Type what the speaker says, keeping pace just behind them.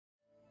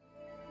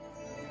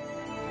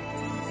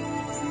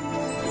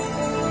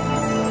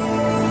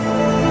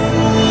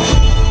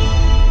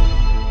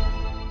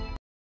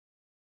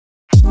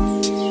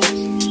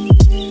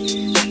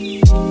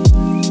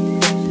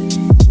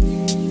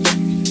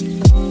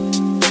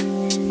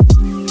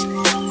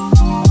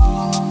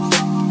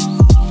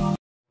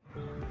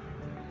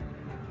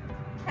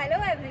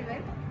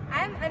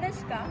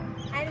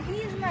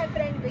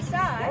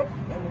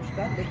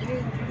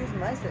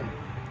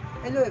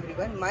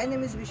my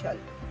name is Vishal,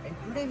 and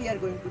today we are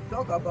going to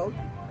talk about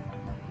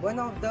one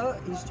of the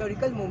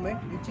historical movement,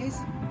 which is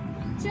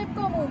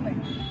Chipko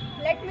Movement.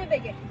 Let me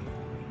begin.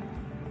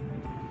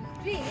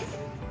 Trees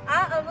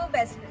are our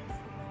best friends.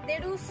 They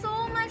do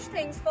so much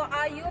things for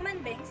our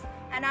human beings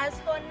and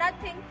ask for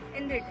nothing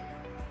in return.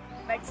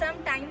 But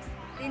sometimes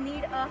they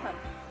need a hug.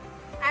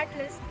 At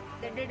least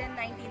they did in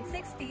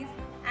 1960s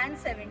and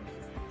 70s,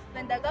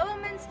 when the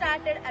government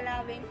started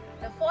allowing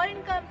the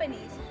foreign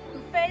companies to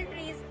fell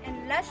trees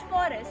in lush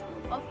forests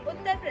of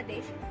Uttar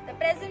Pradesh, the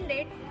present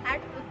date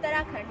at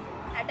Uttarakhand,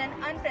 at an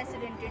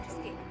unprecedented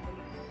scale.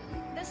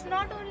 This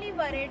not only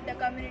worried the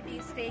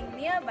communities staying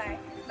nearby,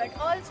 but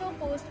also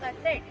posed a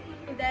threat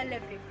to their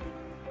livelihood.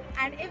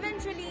 And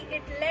eventually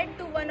it led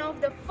to one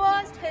of the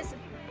first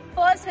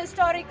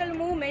historical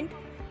movement,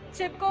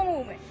 Chipko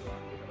Movement.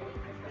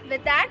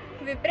 With that,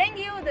 we bring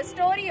you the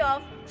story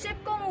of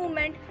Chipko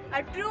Movement,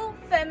 a true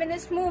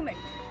feminist movement.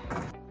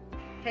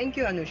 Thank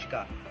you,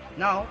 Anushka.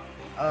 Now,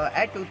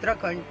 at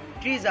Uttarakhand,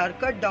 trees are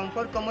cut down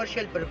for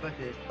commercial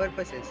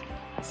purposes.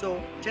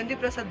 So, Chandi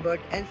Prasad Bhatt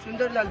and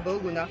Sundarlal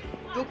Bahuguna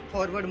took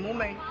forward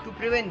movement to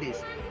prevent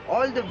this.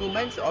 All the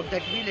women of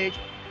that village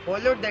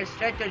followed their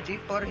strategy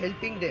for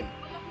helping them.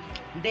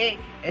 They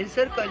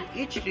encircled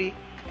each tree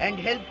and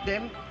helped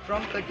them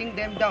from cutting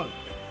them down.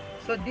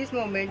 So, this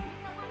movement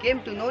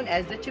came to known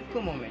as the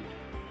Chipko Movement.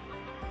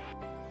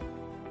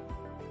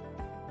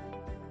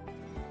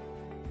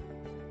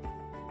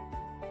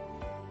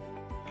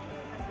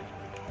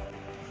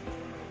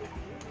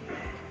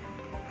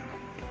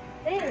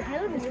 Hey,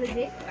 hello, Mr.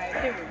 J.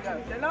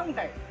 It's a long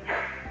time.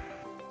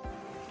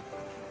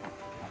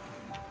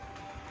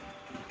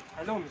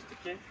 Hello, Mr.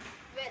 K.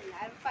 Well,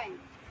 I'm fine.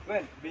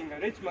 Well, being a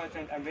rich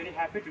merchant, I'm very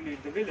happy to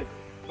lead the village.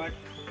 But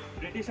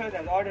Britishers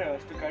have ordered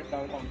us to cut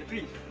down all the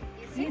trees.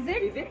 Is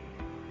it?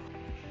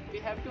 We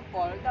have to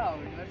follow the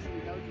orders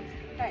without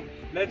wasting time.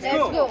 Let's Let's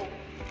go.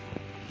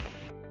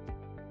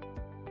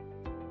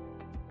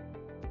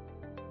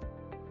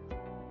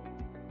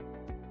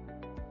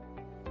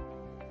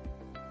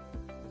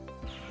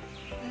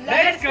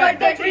 Let's cut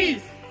the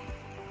trees!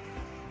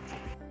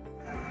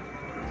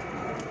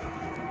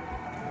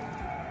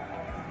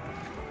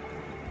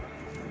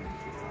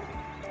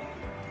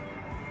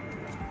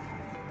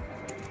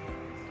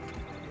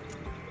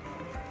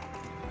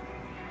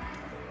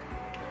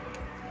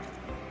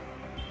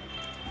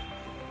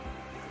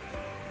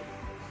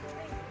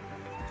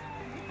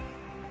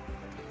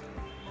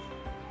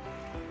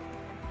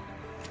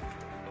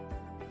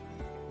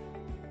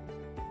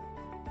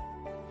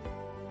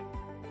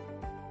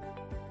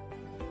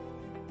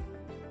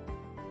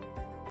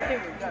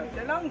 It's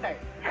a long time.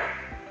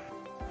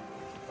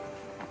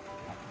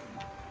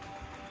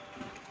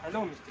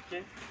 Hello, Mr.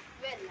 K.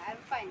 Well, I'm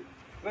fine.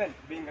 Well,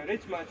 being a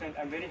rich merchant,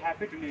 I'm very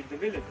happy to lead the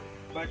village.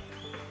 But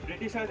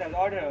Britishers have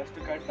ordered us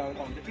to cut down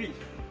all the trees.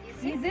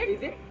 Is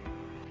it?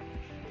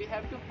 We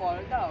have to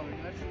follow the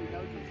orders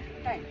without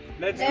wasting time.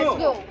 Let's Let's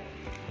go.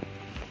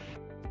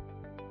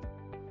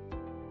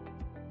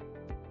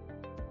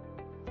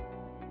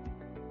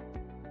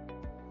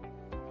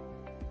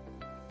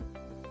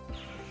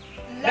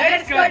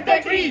 Let's cut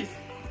the trees!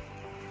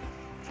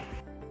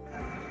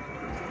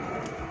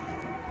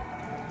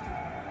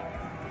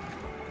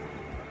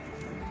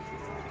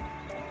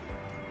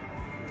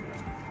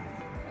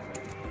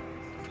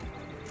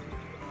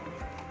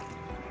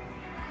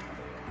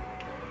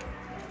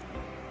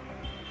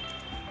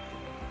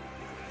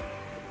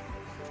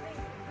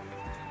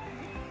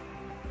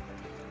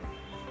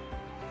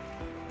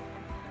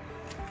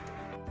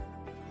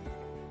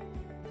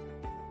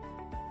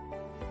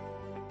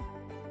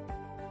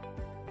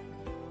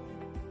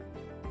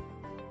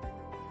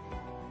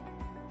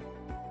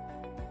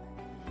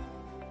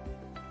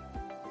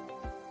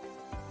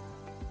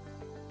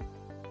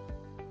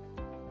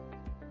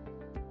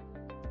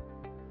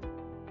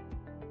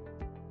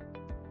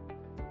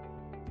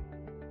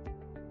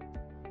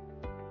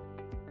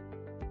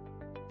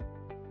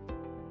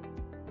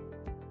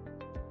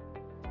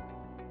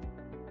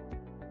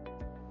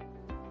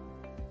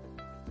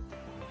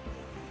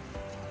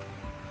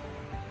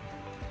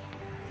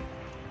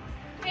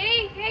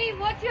 Hey,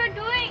 what you're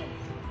doing?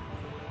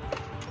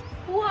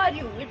 Who are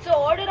you? It's an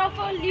order of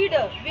our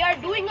leader. We are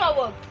doing our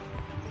work.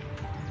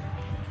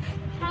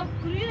 How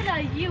cruel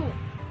are you?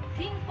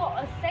 Think for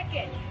a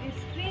second.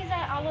 These trees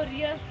are our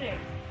real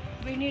friends.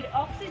 We need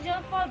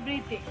oxygen for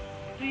breathing.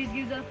 Trees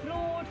give us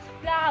fruits,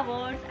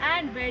 flowers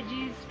and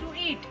veggies to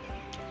eat.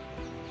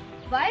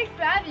 While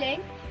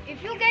traveling,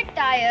 if you get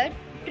tired,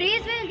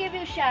 trees will give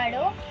you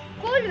shadow,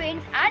 cool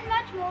winds and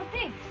much more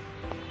things.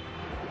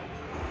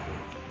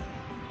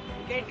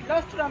 Get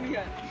lost from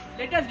here.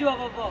 Let us do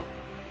our work.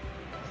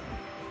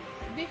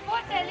 Before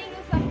telling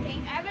you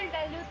something, I will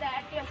tell you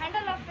that your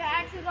handle of your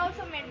axe is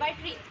also made by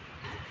trees.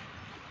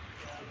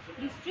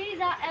 These trees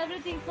are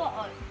everything for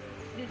us.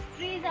 These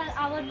trees are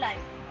our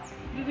life.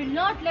 We will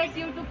not let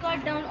you to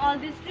cut down all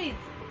these trees.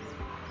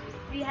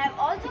 We have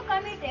also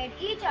committed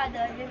each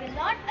other. We will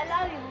not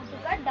allow you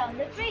to cut down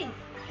the trees.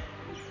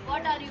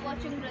 What are you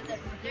watching, brother?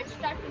 Let's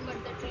start to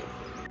cut the trees.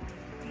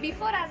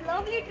 Before our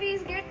lovely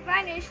trees get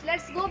vanished,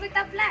 let's go with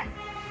a plan.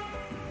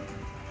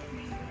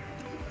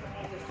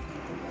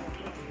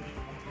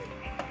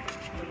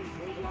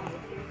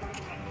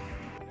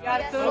 We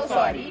are so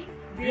sorry.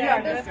 We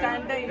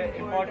understand the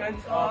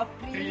importance of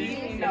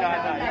trees in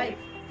our life.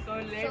 So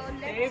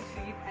let's save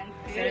trees and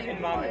Save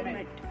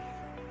environment.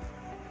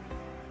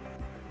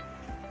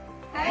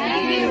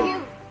 Thank you.